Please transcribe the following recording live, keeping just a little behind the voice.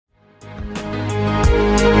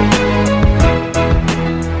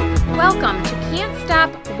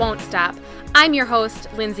won't stop. I'm your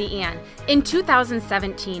host, Lindsay Ann. In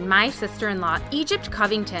 2017, my sister-in-law, Egypt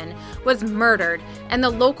Covington, was murdered, and the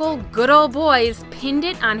local good old boys pinned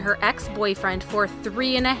it on her ex-boyfriend for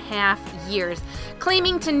 3.5 years,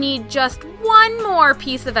 claiming to need just one more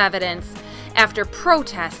piece of evidence. After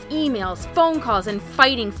protests, emails, phone calls, and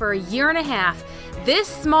fighting for 1.5 years, this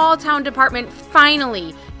small-town department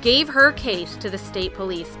finally gave her case to the state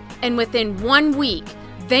police. And within 1 week,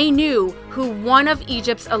 they knew who one of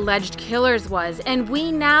Egypt's alleged killers was. And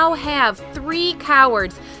we now have 3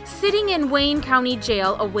 cowards sitting in Wayne County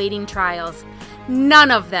Jail awaiting trials. None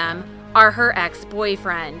of them are her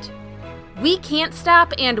ex-boyfriend. We can't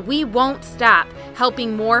stop and we won't stop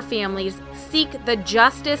helping more families seek the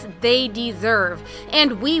justice they deserve.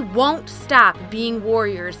 And we won't stop being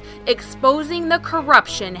warriors, exposing the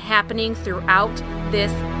corruption happening throughout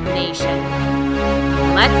this nation.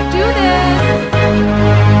 Let's do this!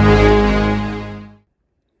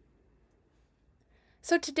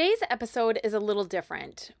 So today's episode is a little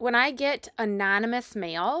different. When I get anonymous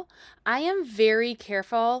mail, I am very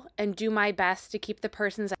careful and do my best to keep the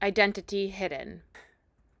person's identity hidden.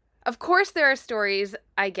 Of course, there are stories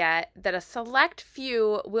I get that a select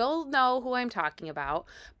few will know who I'm talking about,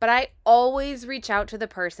 but I always reach out to the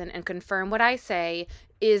person and confirm what I say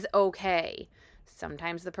is okay.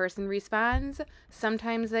 Sometimes the person responds,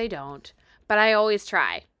 sometimes they don't, but I always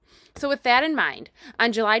try. So with that in mind,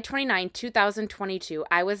 on July 29, 2022,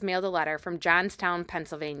 I was mailed a letter from Johnstown,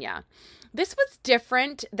 Pennsylvania. This was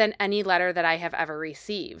different than any letter that I have ever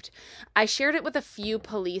received. I shared it with a few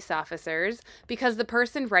police officers because the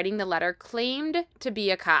person writing the letter claimed to be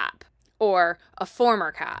a cop, or a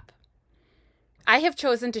former cop. I have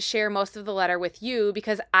chosen to share most of the letter with you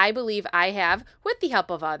because I believe I have, with the help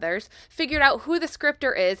of others, figured out who the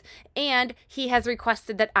scripter is, and he has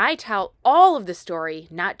requested that I tell all of the story,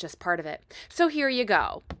 not just part of it. So here you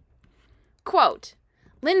go. Quote,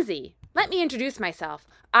 Lindsay, let me introduce myself.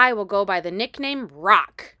 I will go by the nickname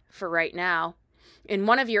Rock for right now. In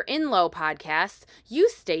one of your Inlow podcasts, you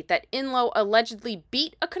state that Inlow allegedly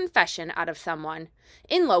beat a confession out of someone.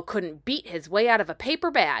 Inlow couldn't beat his way out of a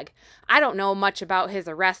paper bag. I don't know much about his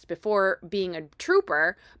arrest before being a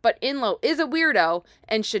trooper, but Inlow is a weirdo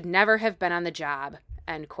and should never have been on the job.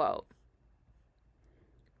 End quote.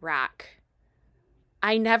 Rock.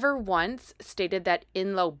 I never once stated that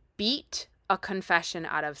Inlow beat a confession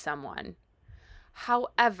out of someone.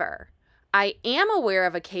 However, I am aware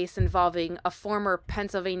of a case involving a former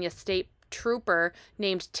Pennsylvania state trooper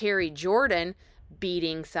named Terry Jordan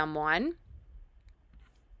beating someone.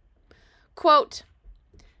 Quote,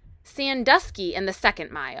 Sandusky and the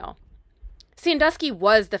Second Mile. Sandusky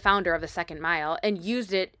was the founder of the Second Mile and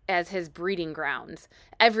used it as his breeding grounds.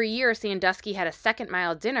 Every year, Sandusky had a Second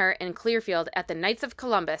Mile dinner in Clearfield at the Knights of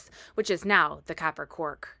Columbus, which is now the Copper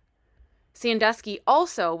Cork. Sandusky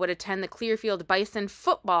also would attend the Clearfield Bison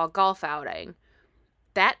football golf outing.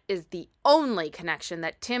 That is the only connection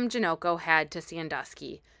that Tim Janocko had to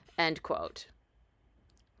Sandusky. End quote.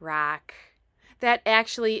 Rock. That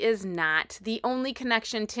actually is not the only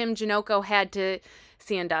connection Tim Janocko had to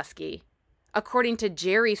Sandusky. According to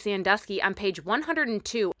Jerry Sandusky on page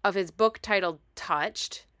 102 of his book titled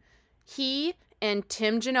Touched, he and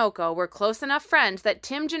Tim Janocko were close enough friends that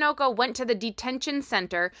Tim Janocko went to the detention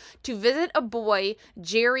center to visit a boy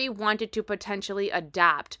Jerry wanted to potentially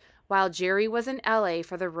adopt while Jerry was in LA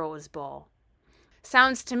for the Rose Bowl.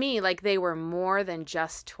 Sounds to me like they were more than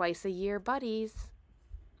just twice-a-year buddies.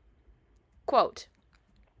 Quote,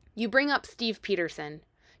 you bring up Steve Peterson.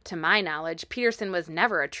 To my knowledge, Peterson was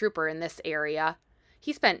never a trooper in this area.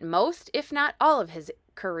 He spent most, if not all of his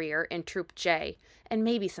career in Troop J, and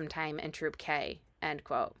maybe some time in Troop K, end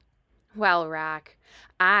quote. Well, Rock,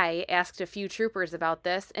 I asked a few troopers about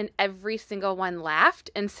this, and every single one laughed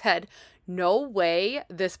and said, no way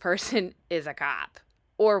this person is a cop,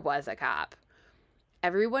 or was a cop.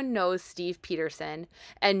 Everyone knows Steve Peterson,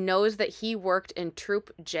 and knows that he worked in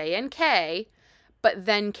Troop J and K, but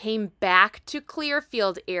then came back to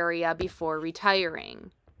Clearfield area before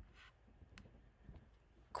retiring.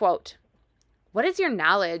 Quote, what is your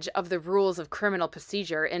knowledge of the rules of criminal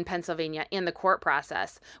procedure in Pennsylvania and the court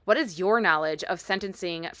process? What is your knowledge of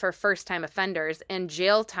sentencing for first-time offenders and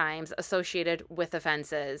jail times associated with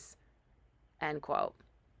offenses? End quote.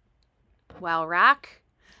 Well, Rock,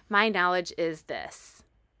 my knowledge is this.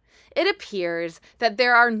 It appears that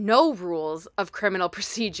there are no rules of criminal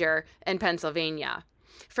procedure in Pennsylvania.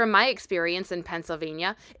 From my experience in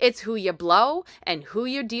Pennsylvania, it's who you blow and who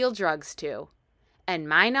you deal drugs to. And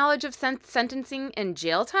my knowledge of sentencing and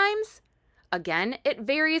jail times? Again, it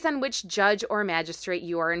varies on which judge or magistrate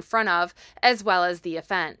you are in front of, as well as the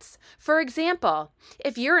offense. For example,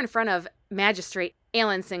 if you're in front of Magistrate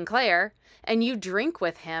Alan Sinclair and you drink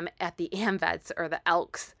with him at the AMVETS or the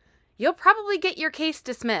Elks, you'll probably get your case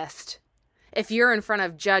dismissed. If you're in front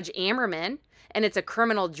of Judge Ammerman and it's a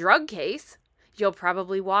criminal drug case, you'll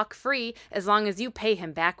probably walk free as long as you pay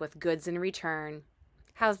him back with goods in return.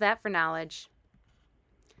 How's that for knowledge?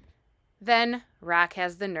 Then Rock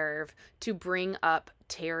has the nerve to bring up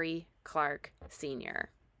Terry Clark Sr.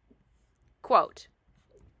 Quote,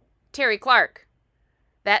 Terry Clark,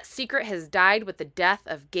 that secret has died with the death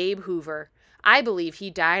of Gabe Hoover. I believe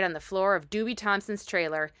he died on the floor of Doobie Thompson's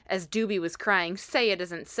trailer as Doobie was crying, "Say it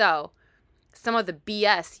isn't so." Some of the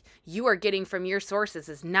BS you are getting from your sources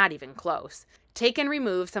is not even close. Take and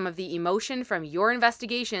remove some of the emotion from your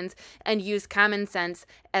investigations and use common sense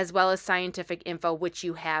as well as scientific info, which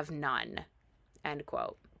you have none. End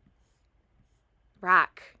quote.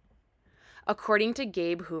 Rock. According to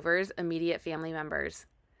Gabe Hoover's immediate family members,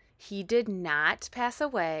 he did not pass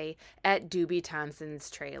away at Doobie Thompson's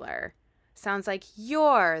trailer. Sounds like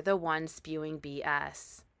you're the one spewing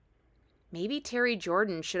BS. Maybe Terry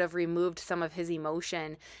Jordan should have removed some of his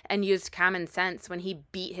emotion and used common sense when he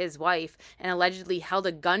beat his wife and allegedly held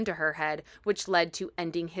a gun to her head, which led to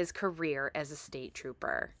ending his career as a state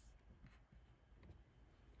trooper.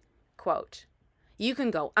 Quote, you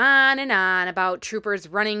can go on and on about troopers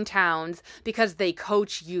running towns because they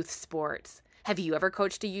coach youth sports. Have you ever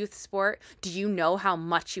coached a youth sport? Do you know how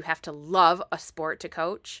much you have to love a sport to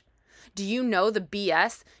coach? Do you know the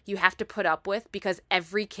BS you have to put up with because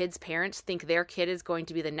every kid's parents think their kid is going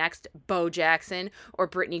to be the next Bo Jackson or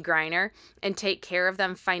Brittany Griner and take care of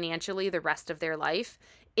them financially the rest of their life?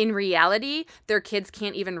 In reality, their kids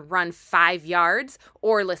can't even run 5 yards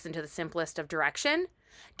or listen to the simplest of direction.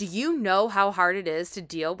 Do you know how hard it is to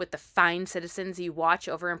deal with the fine citizens you watch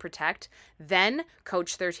over and protect, then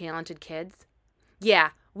coach their talented kids? Yeah,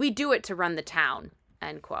 we do it to run the town,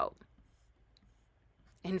 end quote.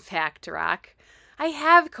 In fact, Rock, I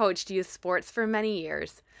have coached youth sports for many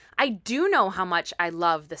years. I do know how much I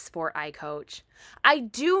love the sport I coach. I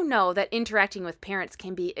do know that interacting with parents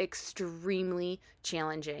can be extremely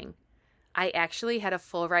challenging. I actually had a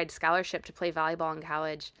full ride scholarship to play volleyball in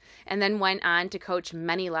college, and then went on to coach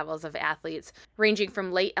many levels of athletes, ranging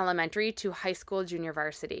from late elementary to high school junior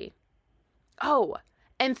varsity. Oh,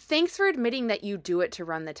 and thanks for admitting that you do it to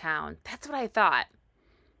run the town. That's what I thought.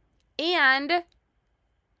 And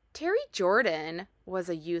Terry Jordan was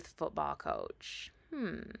a youth football coach.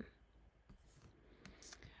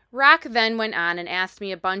 Rock then went on and asked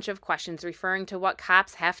me a bunch of questions referring to what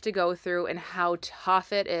cops have to go through and how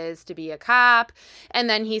tough it is to be a cop. And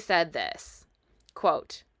then he said this,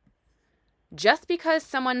 quote, just because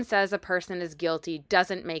someone says a person is guilty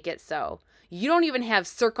doesn't make it so. You don't even have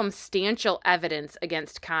circumstantial evidence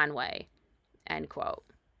against Conway, end quote.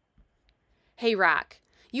 Hey, Rock.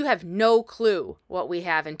 You have no clue what we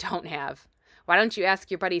have and don't have. Why don't you ask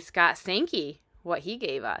your buddy Scott Sankey what he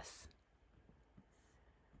gave us?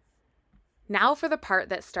 Now for the part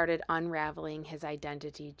that started unraveling his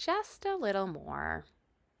identity just a little more.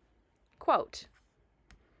 Quote,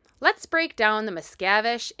 let's break down the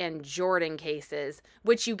Miscavige and Jordan cases,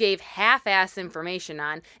 which you gave half-ass information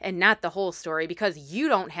on and not the whole story because you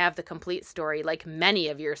don't have the complete story like many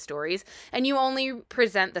of your stories, and you only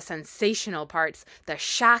present the sensational parts, the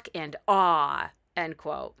shock and awe, end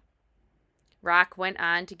quote. Rock went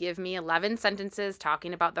on to give me 11 sentences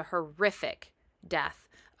talking about the horrific death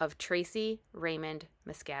of Tracy Raymond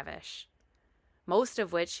Miscavige, most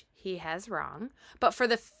of which he has wrong, but for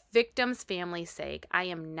the victim's family's sake, I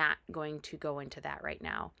am not going to go into that right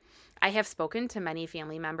now. I have spoken to many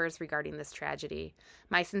family members regarding this tragedy.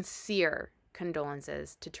 My sincere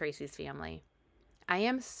condolences to Tracy's family. I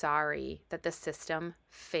am sorry that the system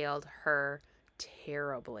failed her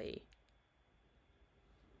terribly.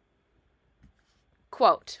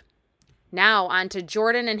 Quote, now on to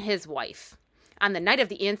Jordan and his wife. On the night of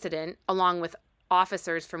the incident, along with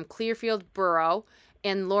officers from Clearfield Borough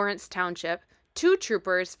and Lawrence Township, 2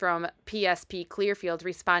 troopers from PSP Clearfield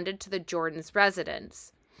responded to the Jordan's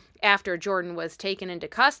residence. After Jordan was taken into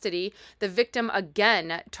custody, the victim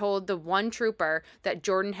again told the one trooper that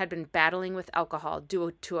Jordan had been battling with alcohol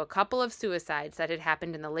due to a couple of suicides that had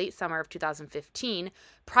happened in the late summer of 2015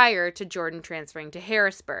 prior to Jordan transferring to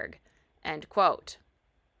Harrisburg. End quote.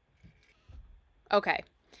 Okay,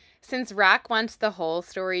 since Rock wants the whole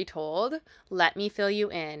story told, let me fill you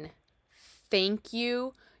in. Thank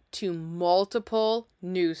you to multiple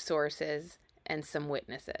news sources and some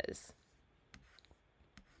witnesses.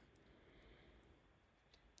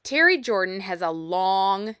 Terry Jordan has a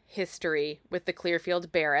long history with the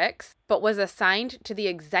Clearfield Barracks, but was assigned to the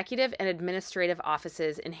executive and administrative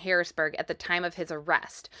offices in Harrisburg at the time of his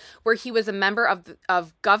arrest, where he was a member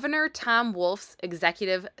of Governor Tom Wolf's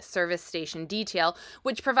Executive Service Station Detail,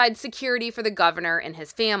 which provides security for the governor and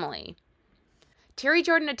his family. Terry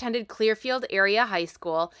Jordan attended Clearfield Area High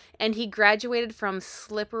School, and he graduated from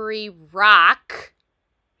Slippery Rock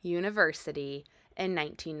University in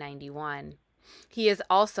 1991. He is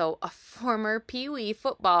also a former Pee Wee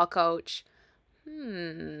football coach.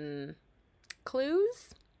 Clues?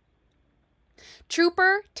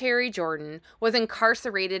 Trooper Terry Jordan was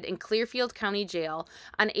incarcerated in Clearfield County Jail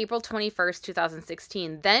on April 21st,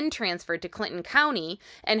 2016, then transferred to Clinton County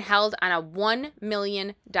and held on a $1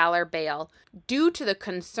 million bail due to the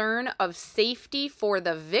concern of safety for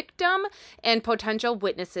the victim and potential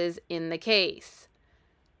witnesses in the case.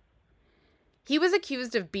 He was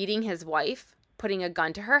accused of beating his wife, putting a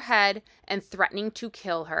gun to her head, and threatening to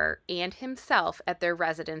kill her and himself at their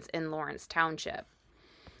residence in Lawrence Township.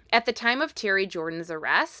 At the time of Terry Jordan's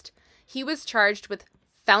arrest, he was charged with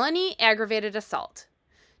felony aggravated assault,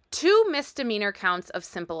 2 misdemeanor counts of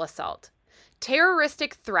simple assault,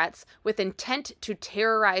 terroristic threats with intent to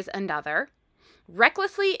terrorize another,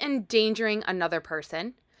 recklessly endangering another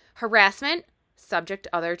person, harassment, subject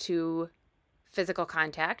other to physical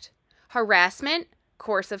contact, harassment,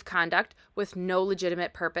 coercive conduct with no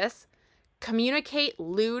legitimate purpose, communicate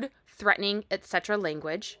lewd, threatening, etc.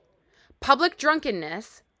 language, public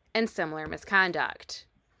drunkenness, and similar misconduct.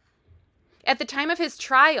 At the time of his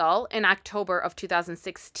trial in October of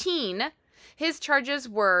 2016, his charges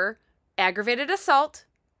were aggravated assault,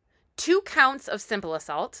 2 counts of simple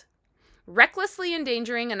assault, recklessly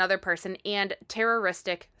endangering another person, and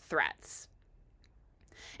terroristic threats.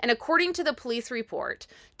 And according to the police report,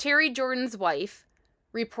 Terry Jordan's wife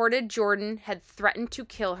reported Jordan had threatened to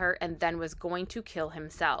kill her and then was going to kill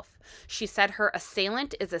himself. She said her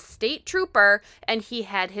assailant is a state trooper and he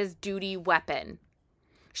had his duty weapon.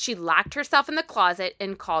 She locked herself in the closet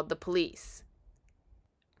and called the police.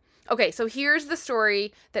 Okay, so here's the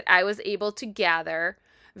story that I was able to gather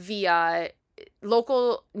via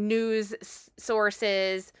local news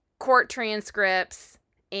sources, court transcripts,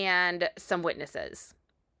 and some witnesses.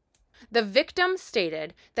 The victim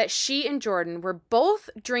stated that she and Jordan were both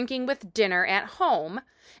drinking with dinner at home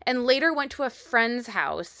and later went to a friend's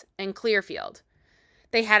house in Clearfield.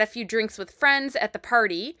 They had a few drinks with friends at the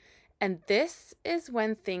party, and this is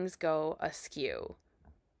when things go askew.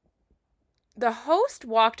 The host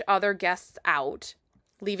walked other guests out,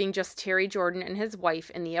 leaving just Terry Jordan and his wife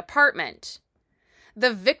in the apartment.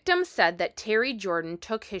 The victim said that Terry Jordan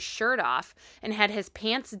took his shirt off and had his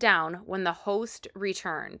pants down when the host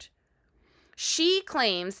returned. She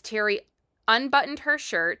claims Terry unbuttoned her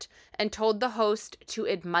shirt and told the host to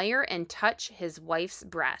admire and touch his wife's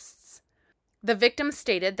breasts. The victim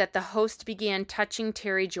stated that the host began touching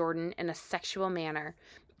Terry Jordan in a sexual manner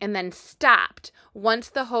and then stopped once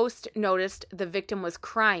the host noticed the victim was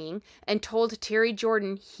crying and told Terry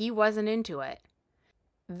Jordan he wasn't into it.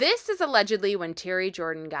 This is allegedly when Terry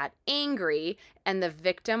Jordan got angry and the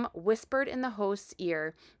victim whispered in the host's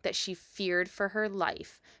ear that she feared for her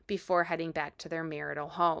life before heading back to their marital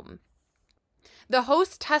home. The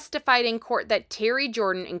host testified in court that Terry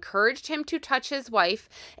Jordan encouraged him to touch his wife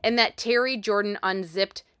and that Terry Jordan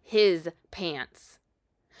unzipped his pants.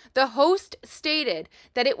 The host stated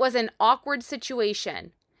that it was an awkward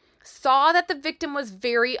situation, saw that the victim was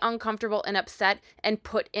very uncomfortable and upset, and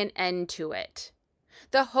put an end to it.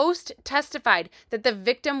 The host testified that the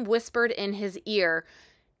victim whispered in his ear,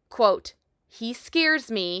 quote, "He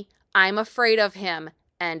scares me. I'm afraid of him,"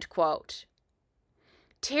 end quote.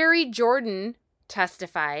 Terry Jordan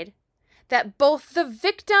testified that both the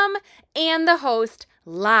victim and the host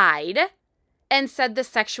lied and said the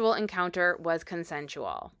sexual encounter was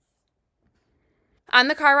consensual. On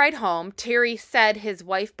the car ride home, Terry said his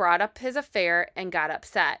wife brought up his affair and got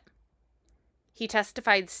upset. He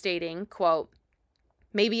testified stating, quote,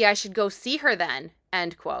 "Maybe I should go see her then,"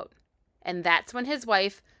 end quote. And that's when his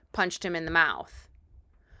wife punched him in the mouth.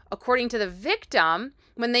 According to the victim,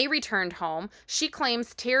 when they returned home, she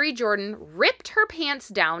claims Terry Jordan ripped her pants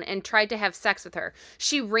down and tried to have sex with her.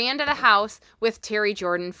 She ran to the house with Terry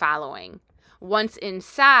Jordan following. Once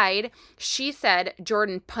inside, she said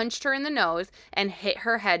Jordan punched her in the nose and hit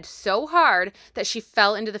her head so hard that she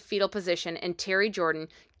fell into the fetal position, and Terry Jordan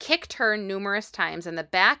kicked her numerous times in the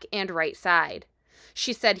back and right side.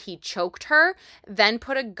 She said he choked her, then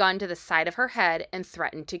put a gun to the side of her head and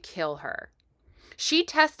threatened to kill her. She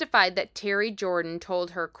testified that Terry Jordan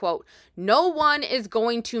told her, quote, "No one is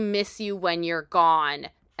going to miss you when you're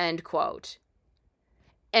gone," end quote.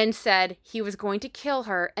 and said he was going to kill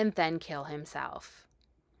her and then kill himself.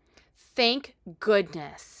 Thank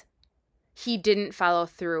goodness he didn't follow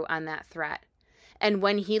through on that threat. And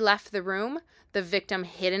when he left the room, the victim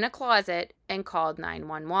hid in a closet and called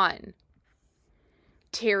 911.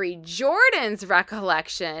 Terry Jordan's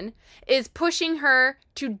recollection is pushing her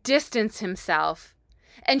to distance himself,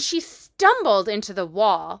 and she stumbled into the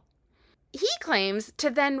wall. He claims to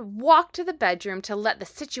then walk to the bedroom to let the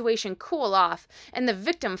situation cool off, and the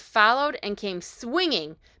victim followed and came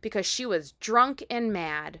swinging because she was drunk and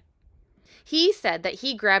mad. He said that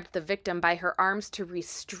he grabbed the victim by her arms to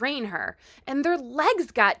restrain her, and their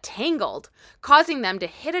legs got tangled, causing them to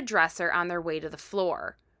hit a dresser on their way to the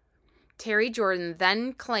floor. Terry Jordan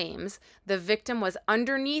then claims the victim was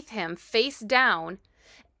underneath him, face down,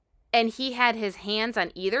 and he had his hands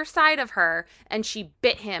on either side of her, and she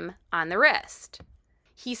bit him on the wrist.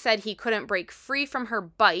 He said he couldn't break free from her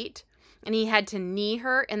bite, and he had to knee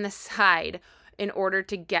her in the side in order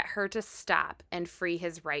to get her to stop and free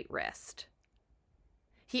his right wrist.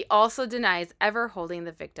 He also denies ever holding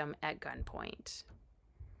the victim at gunpoint.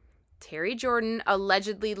 Terry Jordan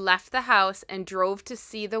allegedly left the house and drove to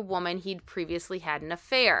see the woman he'd previously had an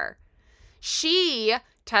affair. She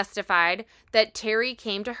testified that Terry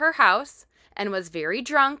came to her house and was very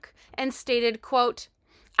drunk and stated, quote,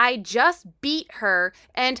 "I just beat her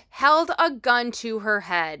and held a gun to her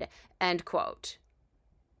head," end quote.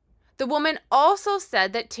 The woman also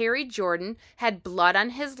said that Terry Jordan had blood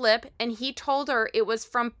on his lip, and he told her it was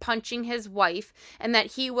from punching his wife and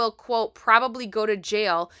that he will, quote, "probably go to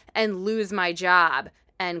jail and lose my job,"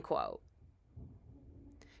 end quote.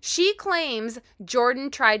 She claims Jordan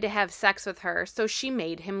tried to have sex with her, so she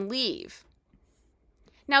made him leave.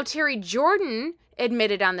 Now, Terry Jordan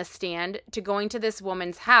admitted on the stand to going to this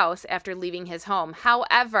woman's house after leaving his home.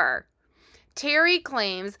 However, Terry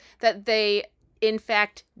claims that they in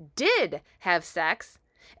fact did have sex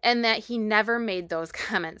and that he never made those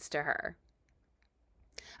comments to her.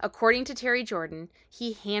 According to Terry Jordan,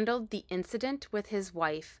 he handled the incident with his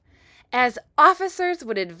wife as officers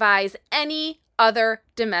would advise any other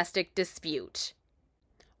domestic dispute.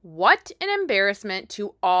 What an embarrassment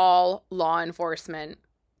to all law enforcement.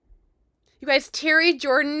 You guys, Terry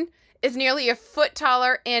Jordan is nearly a foot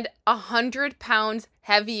taller and 100 pounds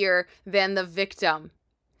heavier than the victim.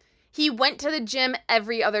 He went to the gym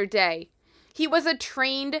every other day. He was a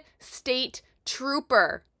trained state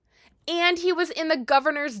trooper. And he was in the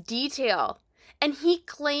governor's detail. And he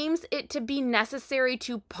claims it to be necessary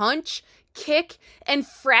to punch, kick, and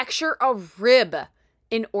fracture a rib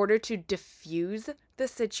in order to defuse the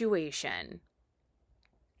situation.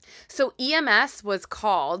 So EMS was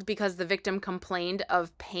called because the victim complained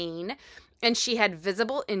of pain, and she had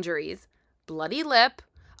visible injuries, bloody lip,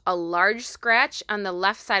 a large scratch on the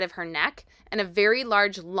left side of her neck, and a very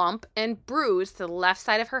large lump and bruise to the left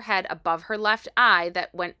side of her head above her left eye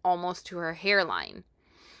that went almost to her hairline.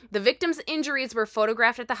 The victim's injuries were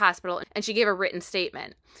photographed at the hospital, and she gave a written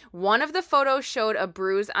statement. One of the photos showed a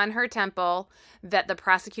bruise on her temple that the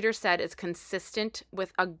prosecutor said is consistent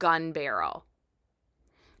with a gun barrel.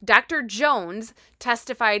 Dr. Jones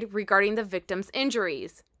testified regarding the victim's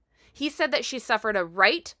injuries. He said that she suffered a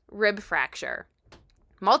right rib fracture,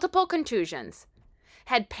 multiple contusions,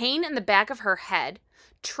 had pain in the back of her head,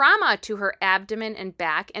 trauma to her abdomen and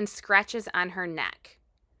back, and scratches on her neck.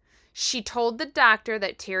 She told the doctor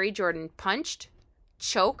that Terry Jordan punched,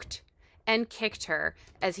 choked, and kicked her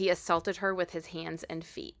as he assaulted her with his hands and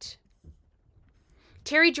feet.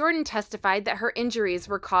 Terry Jordan testified that her injuries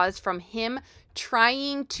were caused from him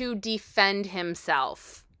trying to defend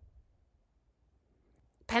himself.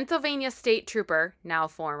 Pennsylvania State Trooper, now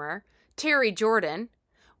former, Terry Jordan,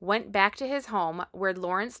 went back to his home where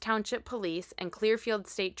Lawrence Township Police and Clearfield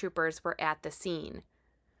State Troopers were at the scene.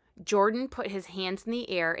 Jordan put his hands in the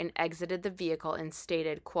air and exited the vehicle and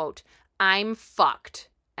stated, quote, "I'm fucked,"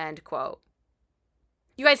 end quote.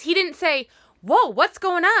 You guys, he didn't say, "Whoa, what's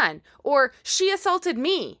going on?" or "She assaulted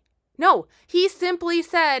me." No, he simply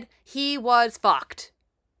said he was fucked.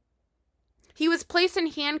 He was placed in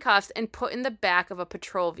handcuffs and put in the back of a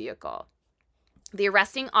patrol vehicle. The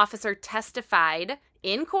arresting officer testified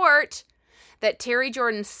in court that Terry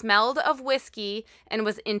Jordan smelled of whiskey and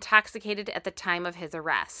was intoxicated at the time of his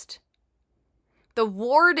arrest. The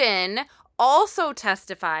warden also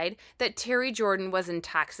testified that Terry Jordan was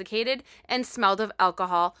intoxicated and smelled of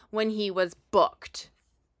alcohol when he was booked.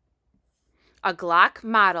 A Glock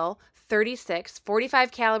Model 36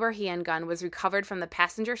 .45 caliber handgun was recovered from the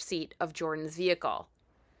passenger seat of Jordan's vehicle.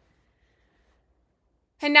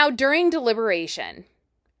 And now during deliberation,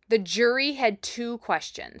 the jury had two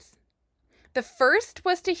questions. The first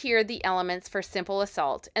was to hear the elements for simple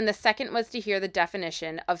assault, and the second was to hear the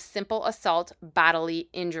definition of simple assault bodily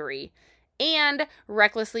injury and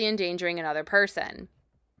recklessly endangering another person.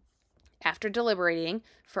 After deliberating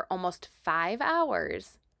for almost 5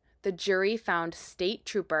 hours, the jury found State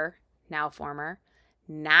Trooper, now former,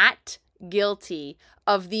 not guilty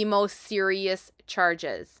of the most serious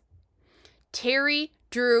charges. Terry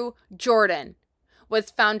Drew Jordan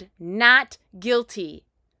was found not guilty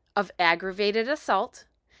of aggravated assault,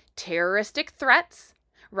 terroristic threats,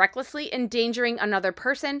 recklessly endangering another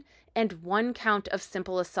person, and 1 count of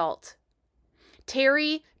simple assault.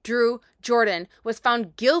 Terry Drew Jordan was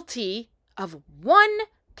found guilty of 1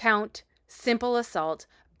 count simple assault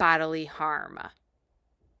bodily harm.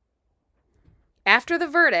 After the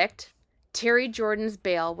verdict, Terry Jordan's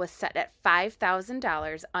bail was set at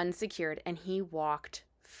 $5,000 unsecured, and he walked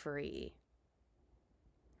free.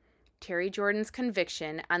 Terry Jordan's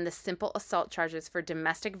conviction on the simple assault charges for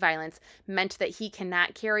domestic violence meant that he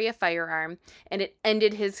cannot carry a firearm, and it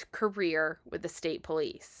ended his career with the state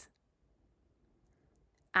police.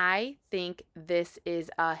 I think this is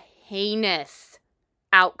a heinous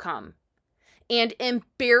outcome and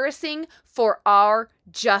embarrassing for our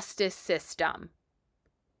justice system.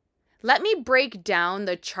 Let me break down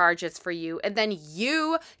the charges for you, and then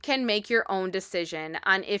you can make your own decision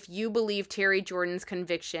on if you believe Terry Jordan's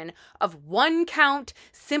conviction of 1 count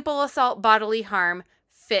simple assault bodily harm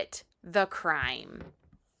fit the crime.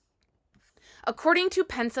 According to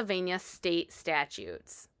Pennsylvania state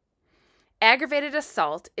statutes, aggravated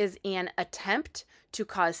assault is an attempt to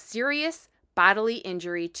cause serious bodily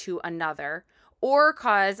injury to another or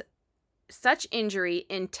cause such injury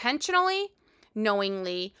intentionally,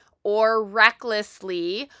 knowingly, or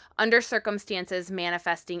recklessly under circumstances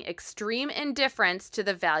manifesting extreme indifference to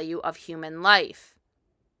the value of human life.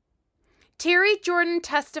 Terry Jordan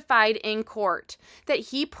testified in court that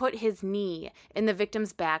he put his knee in the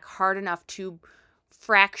victim's back hard enough to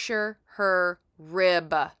fracture her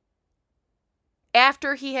rib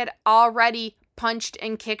after he had already punched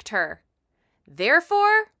and kicked her,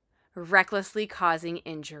 therefore recklessly causing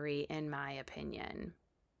injury, in my opinion.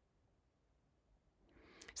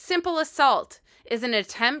 Simple assault is an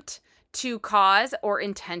attempt to cause or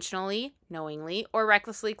intentionally, knowingly, or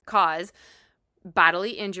recklessly cause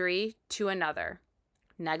bodily injury to another.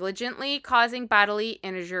 Negligently causing bodily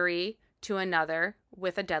injury to another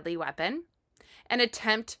with a deadly weapon. An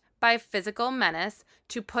attempt by physical menace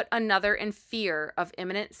to put another in fear of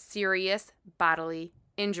imminent serious bodily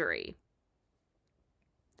injury.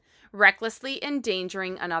 Recklessly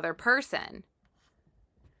endangering another person.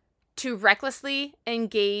 To recklessly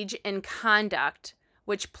engage in conduct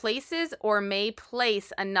which places or may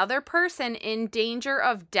place another person in danger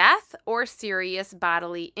of death or serious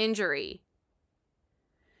bodily injury.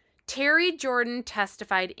 Terry Jordan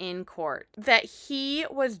testified in court that he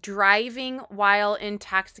was driving while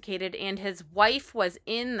intoxicated and his wife was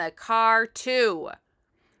in the car too,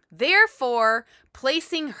 therefore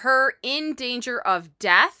placing her in danger of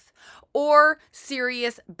death or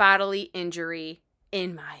serious bodily injury,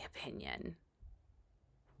 in my opinion.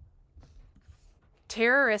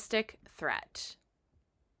 Terroristic threat.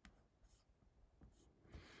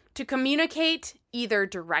 To communicate either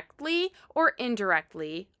directly or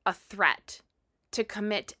indirectly a threat to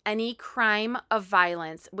commit any crime of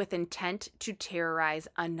violence with intent to terrorize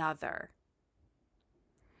another.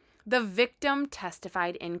 The victim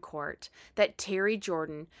testified in court that Terry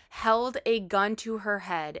Jordan held a gun to her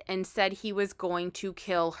head and said he was going to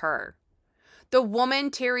kill her. The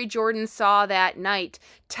woman Terry Jordan saw that night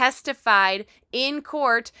testified in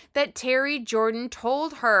court that Terry Jordan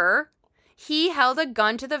told her he held a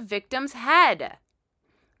gun to the victim's head,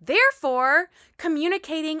 therefore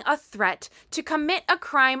communicating a threat to commit a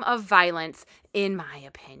crime of violence, in my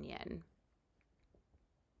opinion.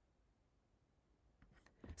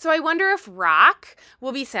 So I wonder if Rock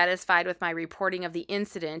will be satisfied with my reporting of the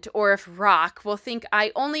incident, or if Rock will think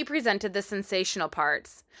I only presented the sensational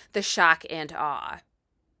parts, the shock and awe.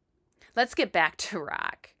 Let's get back to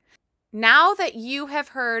Rock. Now that you have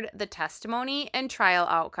heard the testimony and trial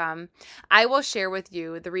outcome, I will share with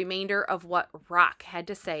you the remainder of what Rock had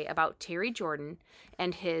to say about Terry Jordan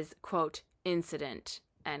and his, quote, incident,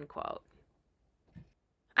 end quote.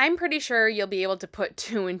 I'm pretty sure you'll be able to put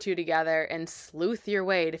 2 and 2 together and sleuth your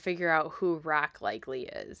way to figure out who Rock likely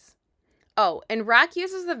is. Oh, and Rock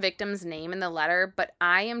uses the victim's name in the letter, but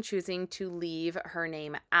I am choosing to leave her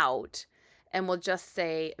name out and will just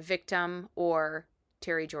say victim or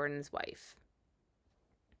Terry Jordan's wife.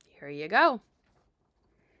 Here you go.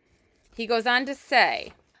 He goes on to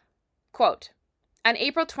say, quote, on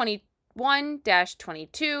April 21st,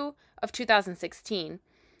 1-22 of 2016.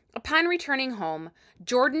 Upon returning home,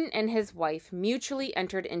 Jordan and his wife mutually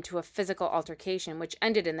entered into a physical altercation, which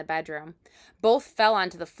ended in the bedroom. Both fell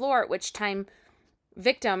onto the floor, at which time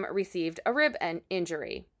victim received a rib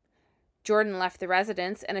injury. Jordan left the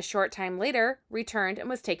residence and a short time later returned and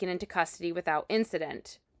was taken into custody without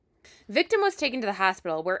incident. Victim was taken to the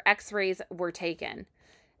hospital where x-rays were taken.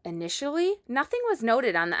 Initially, nothing was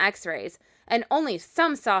noted on the x-rays, and only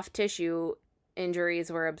some soft tissue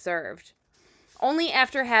injuries were observed. Only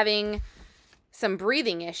after having some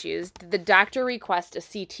breathing issues did the doctor request a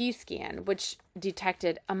CT scan, which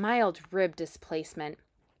detected a mild rib displacement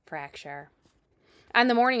fracture. On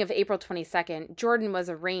the morning of April 22nd, Jordan was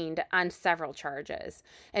arraigned on several charges.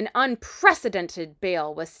 An unprecedented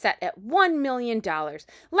bail was set at $1 million.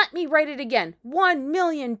 Let me write it again, $1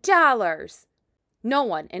 million. No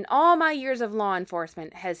one in all my years of law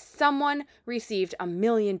enforcement has someone received $1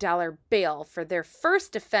 million bail for their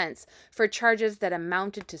first offense for charges that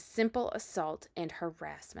amounted to simple assault and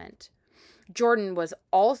harassment. Jordan was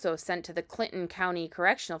also sent to the Clinton County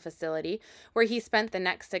Correctional Facility, where he spent the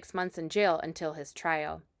next 6 months in jail until his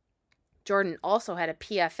trial. Jordan also had a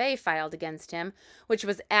PFA filed against him, which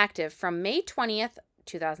was active from May 20th,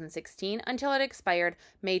 2016 until it expired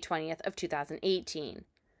May 20th of 2018.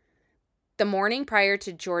 The morning prior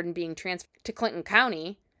to Jordan being transferred to Clinton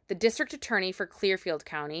County, the district attorney for Clearfield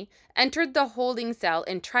County entered the holding cell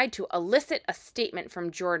and tried to elicit a statement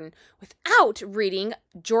from Jordan without reading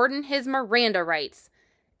Jordan his Miranda rights.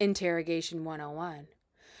 Interrogation 101.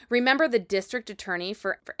 Remember, the district attorney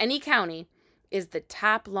for any county is the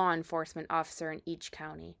top law enforcement officer in each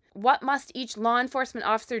county. What must each law enforcement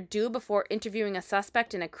officer do before interviewing a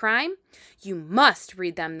suspect in a crime? You must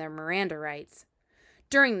read them their Miranda rights.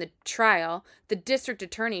 During the trial, the district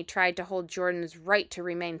attorney tried to hold Jordan's right to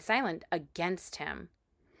remain silent against him.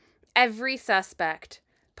 Every suspect,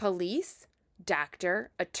 police,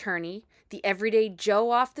 doctor, attorney, the everyday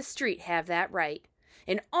Joe off the street have that right.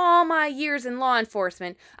 In all my years in law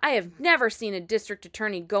enforcement, I have never seen a district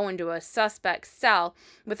attorney go into a suspect's cell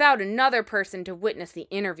without another person to witness the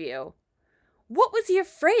interview. What was he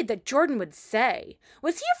afraid that Jordan would say?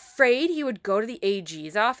 Was he afraid he would go to the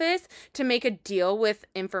AG's office to make a deal with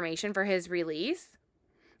information for his release?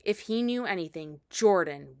 If he knew anything,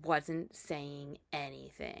 Jordan wasn't saying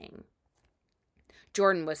anything.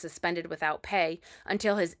 Jordan was suspended without pay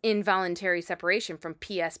until his involuntary separation from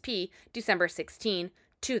PSP December 16,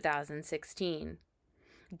 2016.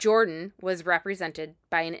 Jordan was represented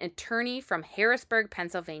by an attorney from Harrisburg,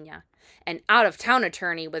 Pennsylvania. An out-of-town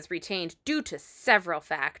attorney was retained due to several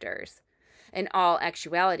factors. In all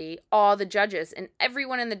actuality, all the judges and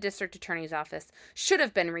everyone in the district attorney's office should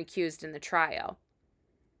have been recused in the trial.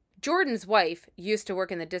 Jordan's wife used to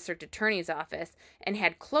work in the district attorney's office and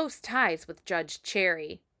had close ties with Judge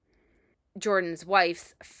Cherry. Jordan's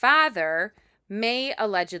wife's father may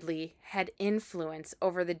allegedly had influence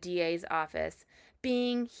over the DA's office,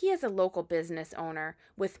 being he is a local business owner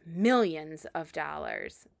with millions of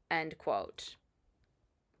dollars. End quote.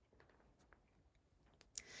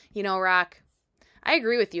 You know, Rock, I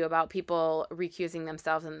agree with you about people recusing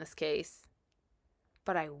themselves in this case.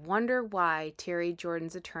 But I wonder why Terry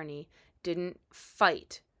Jordan's attorney didn't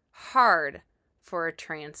fight hard for a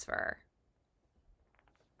transfer.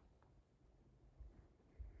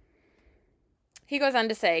 He goes on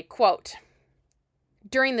to say, quote,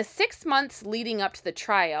 during the 6 months leading up to the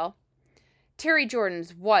trial, Terry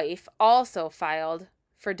Jordan's wife also filed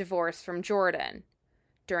for divorce from Jordan.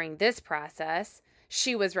 During this process,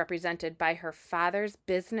 she was represented by her father's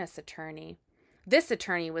business attorney. This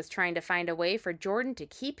attorney was trying to find a way for Jordan to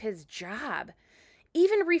keep his job,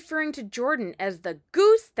 even referring to Jordan as the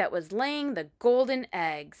goose that was laying the golden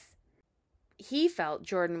eggs. He felt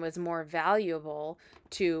Jordan was more valuable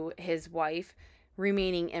to his wife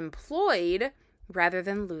remaining employed rather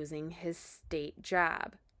than losing his state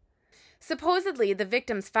job. Supposedly, the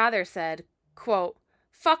victim's father said, quote,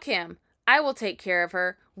 fuck him, I will take care of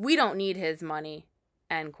her, we don't need his money,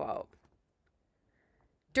 end quote.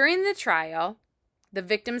 During the trial, the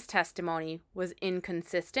victim's testimony was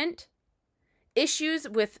inconsistent, issues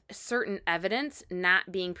with certain evidence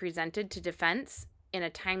not being presented to defense in a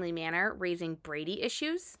timely manner, raising Brady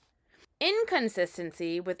issues,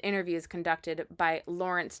 inconsistency with interviews conducted by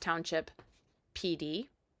Lawrence Township PD.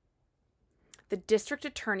 The district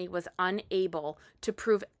attorney was unable to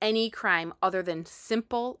prove any crime other than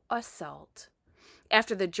simple assault.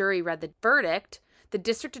 After the jury read the verdict, the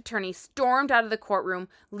district attorney stormed out of the courtroom,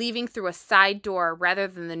 leaving through a side door rather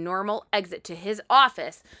than the normal exit to his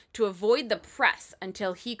office to avoid the press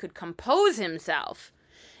until he could compose himself.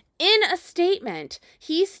 In a statement,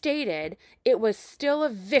 he stated it was still a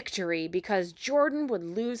victory because Jordan would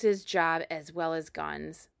lose his job as well as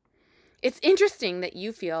guns. It's interesting that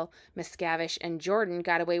you feel Miscavige and Jordan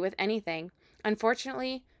got away with anything.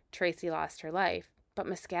 Unfortunately, Tracy lost her life, but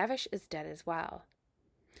Miscavige is dead as well.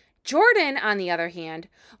 Jordan, on the other hand,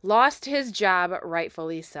 lost his job,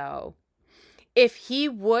 rightfully so. If he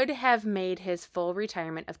would have made his full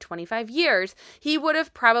retirement of 25 years, he would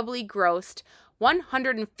have probably grossed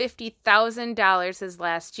 $150,000 his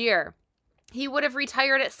last year. He would have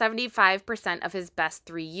retired at 75% of his best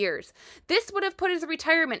 3 years. This would have put his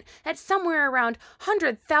retirement at somewhere around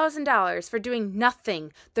 $100,000 for doing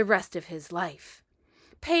nothing the rest of his life.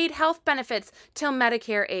 Paid health benefits till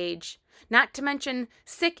Medicare age. Not to mention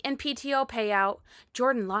sick and PTO payout.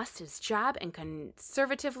 Jordan lost his job and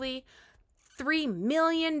conservatively $3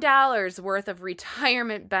 million worth of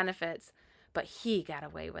retirement benefits, but he got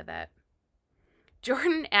away with it.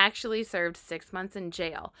 Jordan actually served 6 months in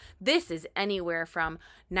jail. This is anywhere from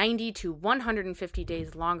 90 to 150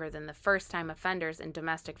 days longer than the first-time offenders in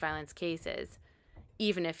domestic violence cases.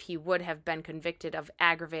 Even if he would have been convicted of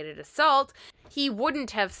aggravated assault, he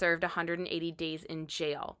wouldn't have served 180 days in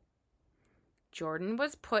jail. Jordan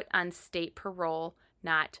was put on state parole,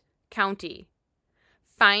 not county.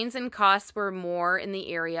 Fines and costs were more in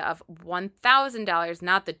the area of $1,000,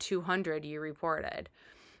 not the $200 you reported.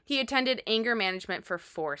 He attended anger management for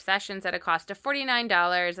 4 sessions at a cost of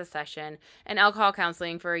 $49 a session and alcohol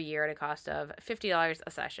counseling for a year at a cost of $50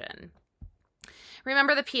 a session.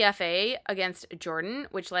 Remember the PFA against Jordan,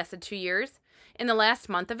 which lasted 2 years? In the last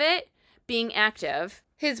month of it being active,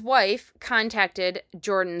 his wife contacted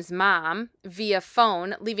Jordan's mom via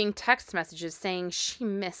phone, leaving text messages saying she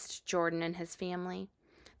missed Jordan and his family.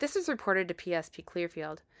 This was reported to PSP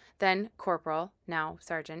Clearfield. Then Corporal, now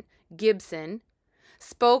Sergeant, Gibson,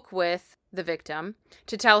 spoke with the victim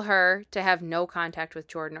to tell her to have no contact with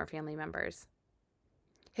Jordan or family members.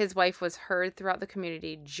 His wife was heard throughout the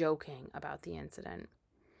community joking about the incident.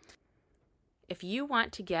 If you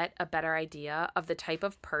want to get a better idea of the type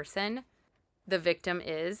of person the victim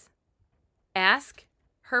is, ask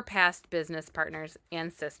her past business partners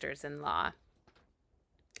and sisters-in-law.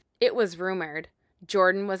 It was rumored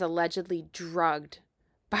Jordan was allegedly drugged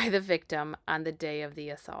by the victim on the day of the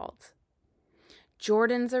assault.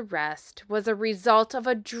 Jordan's arrest was a result of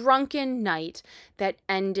a drunken night that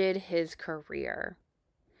ended his career.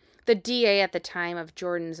 The DA at the time of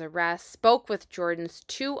Jordan's arrest spoke with Jordan's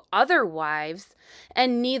 2 other wives,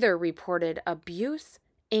 and neither reported abuse,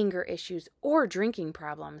 anger issues, or drinking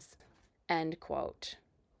problems. End quote.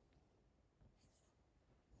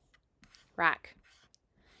 Rock.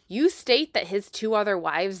 You state that his 2 other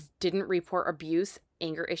wives didn't report abuse,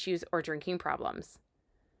 anger issues, or drinking problems.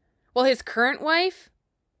 Well, his current wife,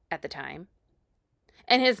 at the time,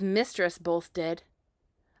 and his mistress both did.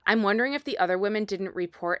 I'm wondering if the other women didn't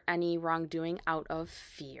report any wrongdoing out of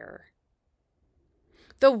fear.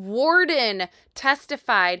 The warden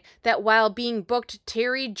testified that while being booked,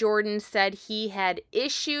 Terry Jordan said he had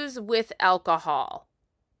issues with alcohol.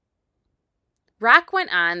 Rock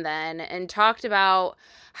went on then and talked about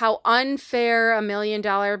how unfair a $1 million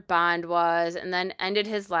bond was, and then ended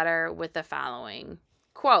his letter with the following.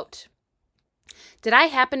 Quote, did I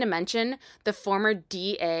happen to mention the former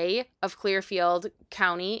DA of Clearfield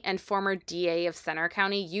County and former DA of Center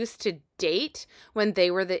County used to date when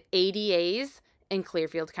they were the ADAs in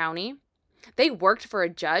Clearfield County? They worked for a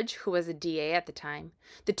judge who was a DA at the time.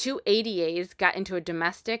 The 2 ADAs got into a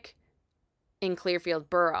domestic in Clearfield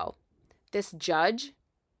Borough. This judge,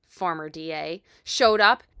 former DA, showed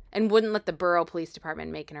up and wouldn't let the Borough Police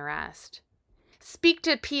Department make an arrest. Speak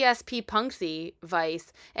to PSP Punksy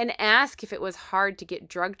Vice and ask if it was hard to get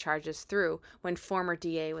drug charges through when former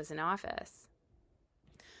DA was in office.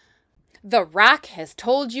 The Rock has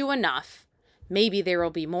told you enough. Maybe there will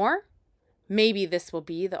be more. Maybe this will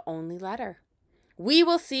be the only letter. We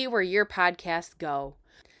will see where your podcasts go.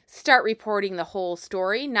 Start reporting the whole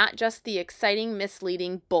story, not just the exciting,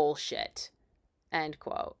 misleading bullshit. End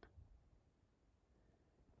quote.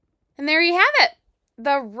 And there you have it.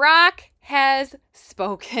 The Rock has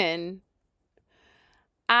spoken.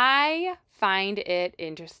 I find it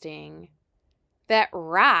interesting that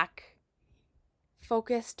Rock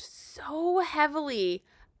focused so heavily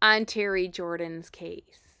on Terry Jordan's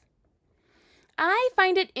case. I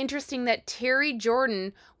find it interesting that Terry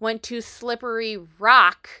Jordan went to Slippery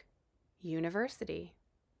Rock University.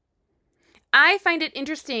 I find it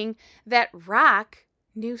interesting that Rock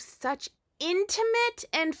knew such intimate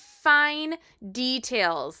and fine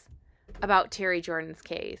details about Terry Jordan's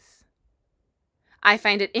case. I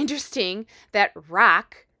find it interesting that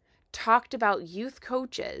Rock talked about youth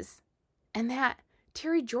coaches and that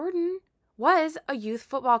Terry Jordan was a youth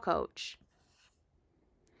football coach.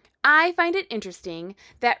 I find it interesting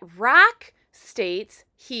that Rock states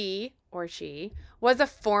he or she was a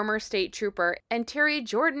former state trooper and Terry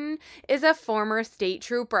Jordan is a former state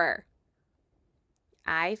trooper.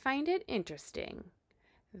 I find it interesting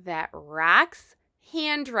that Rock's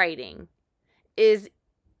handwriting is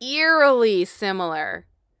eerily similar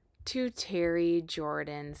to Terry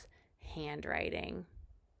Jordan's handwriting.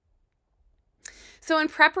 So in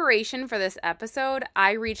preparation for this episode,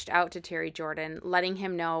 I reached out to Terry Jordan, letting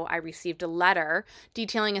him know I received a letter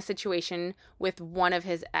detailing a situation with one of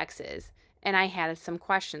his exes, and I had some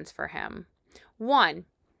questions for him. 1,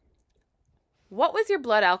 what was your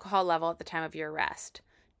blood alcohol level at the time of your arrest?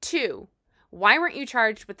 2, why weren't you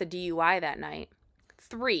charged with the DUI that night?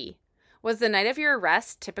 3, was the night of your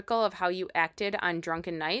arrest typical of how you acted on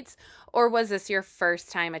drunken nights, or was this your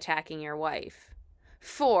first time attacking your wife?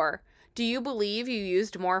 4, do you believe you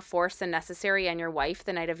used more force than necessary on your wife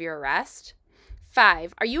the night of your arrest?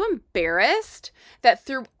 5, are you embarrassed that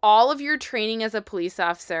through all of your training as a police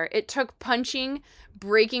officer, it took punching,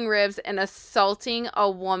 breaking ribs, and assaulting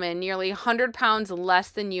a woman nearly 100 pounds less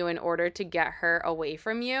than you in order to get her away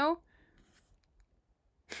from you?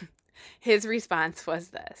 His response was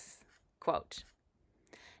this, quote,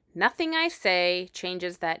 nothing I say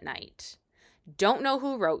changes that night. Don't know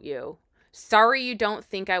who wrote you. Sorry you don't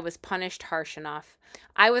think I was punished harsh enough.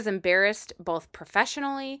 I was embarrassed both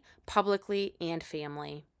professionally, publicly, and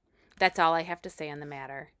family. That's all I have to say on the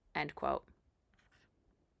matter. End quote.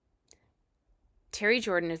 Terry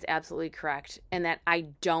Jordan is absolutely correct in that I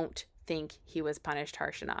don't think he was punished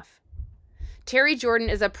harsh enough. Terry Jordan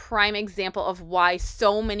is a prime example of why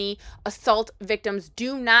so many assault victims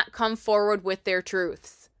do not come forward with their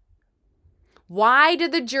truths. Why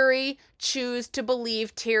did the jury choose to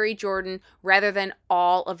believe Terry Jordan rather than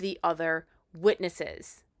all of the other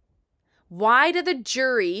witnesses? Why did the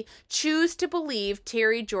jury choose to believe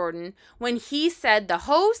Terry Jordan when he said the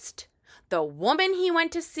host, the woman he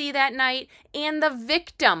went to see that night, and the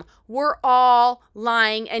victim were all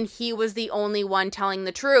lying and he was the only one telling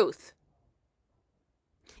the truth?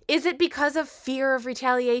 Is it because of fear of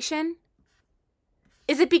retaliation?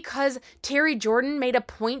 Is it because Terry Jordan made a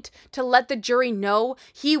point to let the jury know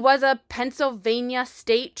he was a Pennsylvania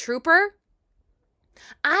state trooper?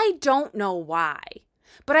 I don't know why,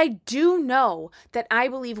 but I do know that I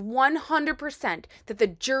believe 100% that the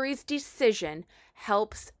jury's decision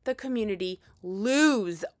helps the community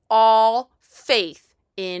lose all faith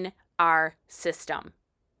in our system.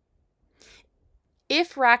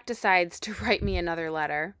 If Rock decides to write me another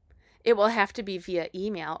letter, it will have to be via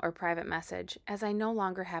email or private message, as I no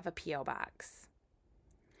longer have a P.O. box.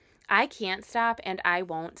 I can't stop and I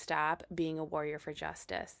won't stop being a warrior for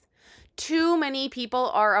justice. Too many people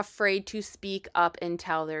are afraid to speak up and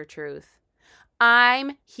tell their truth.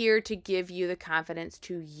 I'm here to give you the confidence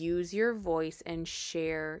to use your voice and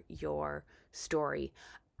share your story.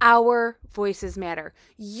 Our voices matter.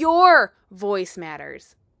 Your voice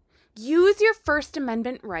matters. Use your First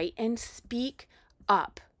Amendment right and speak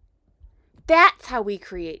up. That's how we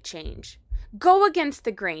create change. Go against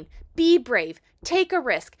the grain. Be brave. Take a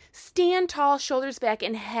risk. Stand tall, shoulders back,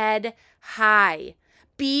 and head high.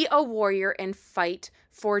 Be a warrior and fight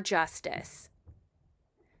for justice.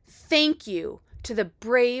 Thank you to the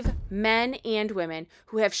brave men and women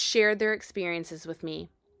who have shared their experiences with me.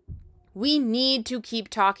 We need to keep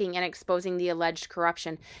talking and exposing the alleged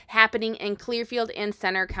corruption happening in Clearfield and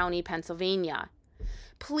Center County, Pennsylvania.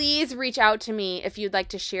 Please reach out to me if you'd like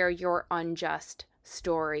to share your unjust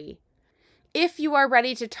story. If you are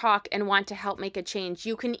ready to talk and want to help make a change,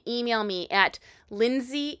 you can email me at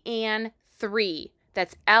LindsayAnn3.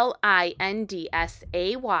 That's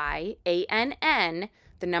LindsayAnn,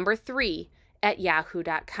 the number 3, at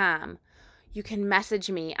yahoo.com. You can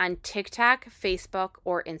message me on TikTok, Facebook,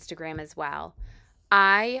 or Instagram as well.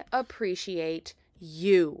 I appreciate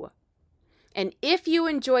you. And if you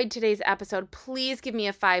enjoyed today's episode, please give me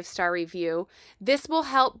a 5-star review. This will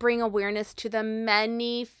help bring awareness to the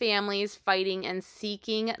many families fighting and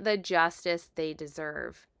seeking the justice they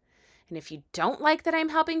deserve. And if you don't like that I'm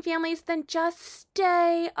helping families, then just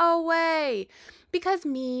stay away, because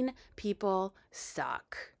mean people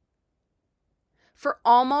suck. For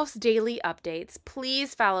almost daily updates,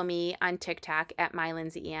 please follow me on TikTok at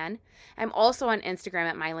MyLindsayAnn. I'm also on Instagram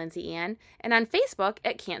at MyLindsayAnn and on Facebook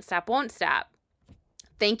at Can't Stop Won't Stop.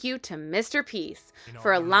 Thank you to Mr. Peace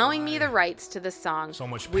for allowing me the rights to the song So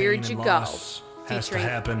much Where'd pain You and Go, loss has to featuring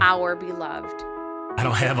happen. our beloved I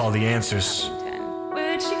don't have all the answers. Washington.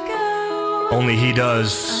 Where'd you go? Only he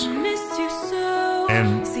does. I missed you so.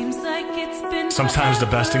 And seems like it's been Sometimes the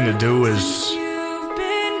best thing to do is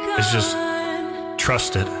just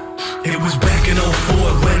trust it. It was back in 04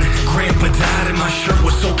 when Grandpa died and my shirt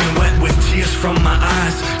was soaking wet with tears from my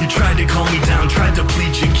eyes. You tried to calm me down, tried to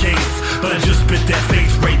plead your case, but I just spit that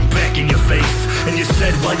faith right back in your face. And you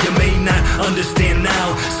said, while you may not understand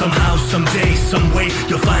now, somehow, someday, some way,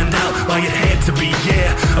 you'll find out why it had to be,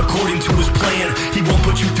 yeah. According to his plan, he won't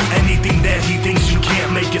put you through anything that he thinks you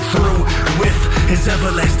can't make it through. With his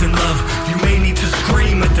everlasting love, you may need to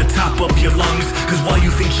scream at the top of your lungs, cause while you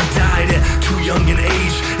think he died at too young an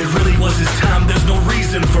age, it really was his time, there's no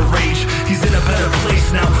reason for rage. He's in a better place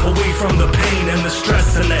now, away from the pain and the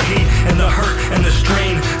stress and the hate and the hurt and the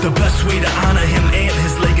strain. The best way to honor him and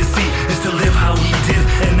his legacy is to live how he did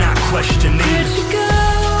and not question it.